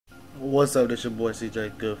What's up? This your boy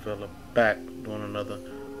CJ Goodfella back doing another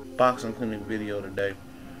boxing clinic video today,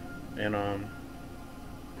 and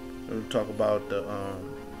we'll talk about the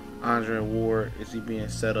Andre Ward. Is he being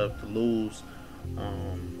set up to lose?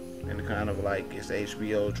 And kind of like it's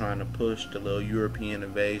HBO trying to push the little European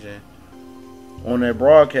invasion on their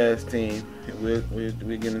broadcast team. We'll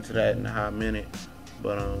get into that in a hot minute,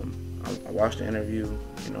 but I watched the interview.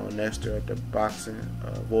 Nestor at the Boxing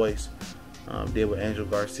Voice did with Angel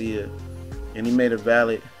Garcia, and he made a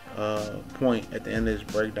valid point at the end of his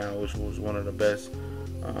breakdown, which was one of the best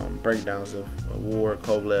breakdowns of Ward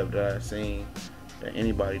Kovalev that I've seen that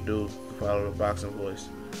anybody do. Follow the Boxing Voice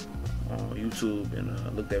on YouTube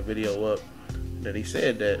and look that video up. That he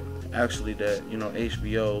said that actually that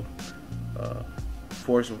HBO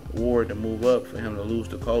forced Ward to move up for him to lose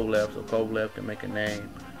to Kovalev, so Kovalev can make a name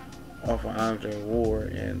off of Andre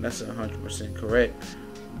Ward, and that's 100% correct.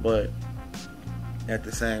 But at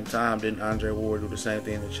the same time, didn't Andre Ward do the same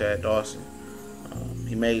thing to Chad Dawson?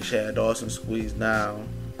 He made Chad Dawson squeeze down.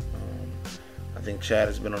 I think Chad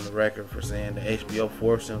has been on the record for saying that HBO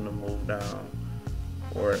forced him to move down,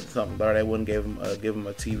 or something, or they wouldn't give him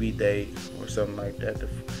a TV date or something like that to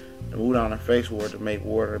move down and face Ward to make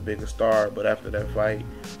Ward a bigger star. But after that fight,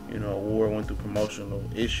 Ward went through promotional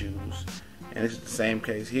issues, and it's the same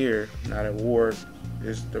case here. Now that Ward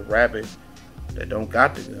is the rabbit that don't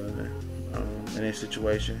got the gun in this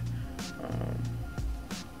situation,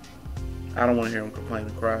 I don't want to hear him complain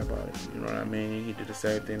and cry about it. You know what I mean? He did the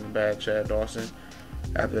same thing to bad Chad Dawson.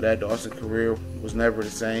 After that, Dawson's career was never the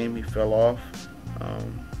same. He fell off.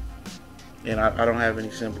 And I don't have any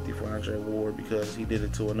sympathy for Andre Ward because he did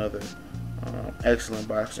it to another excellent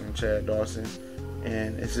boxer in Chad Dawson.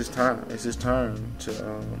 And it's his time. It's his turn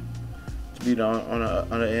to be on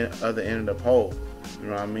the other end of the pole. You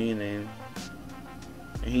know what I mean? And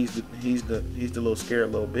he's the little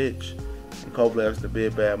scared little bitch. And Kovalev's the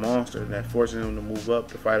big bad monster that forces him to move up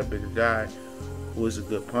to fight a bigger guy who is a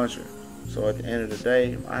good puncher. So at the end of the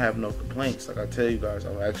day, I have no complaints. Like I tell you guys,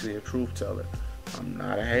 I'm actually a truth teller. I'm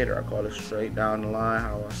not a hater. I call it straight down the line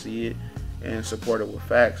how I see it and support it with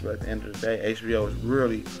facts. But at the end of the day, HBO is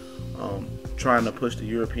really trying to push the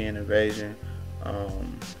European invasion.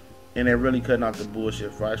 And they're really cutting out the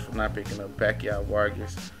bullshit fights for not picking up Pacquiao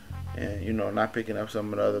Vargas and, not picking up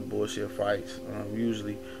some of the other bullshit fights.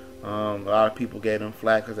 Usually, a lot of people gave them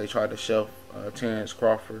flack because they tried to shelf Terrence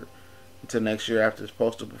Crawford until next year after his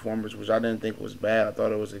postal performance, which I didn't think was bad. I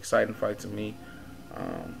thought it was an exciting fight to me.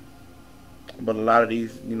 But a lot of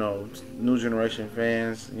these, new generation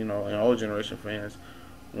fans, and old generation fans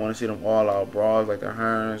want to see them all out brawls like the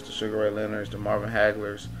Hearns, the Sugar Ray Leonards, the Marvin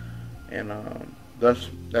Haglers, and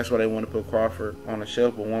that's why they want to put Crawford on the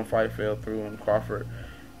shelf. But one fight fell through, and Crawford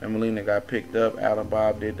and Molina got picked up. Alan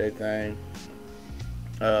Bob did their thing,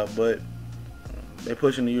 but they're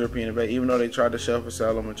pushing the European invasion. Even though they tried to shelf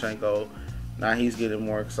Lomachenko, now he's getting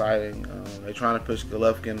more exciting. They're trying to push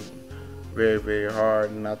Golovkin very, very hard,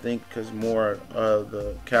 and I think because more of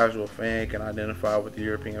the casual fan can identify with the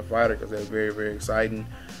European fighter because they're very, very exciting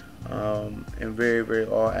and very, very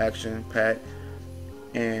all action packed,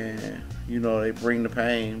 and they bring the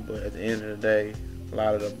pain. But at the end of the day, a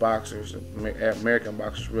lot of the boxers, American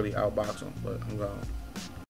boxers, really outbox them. But I'm gone.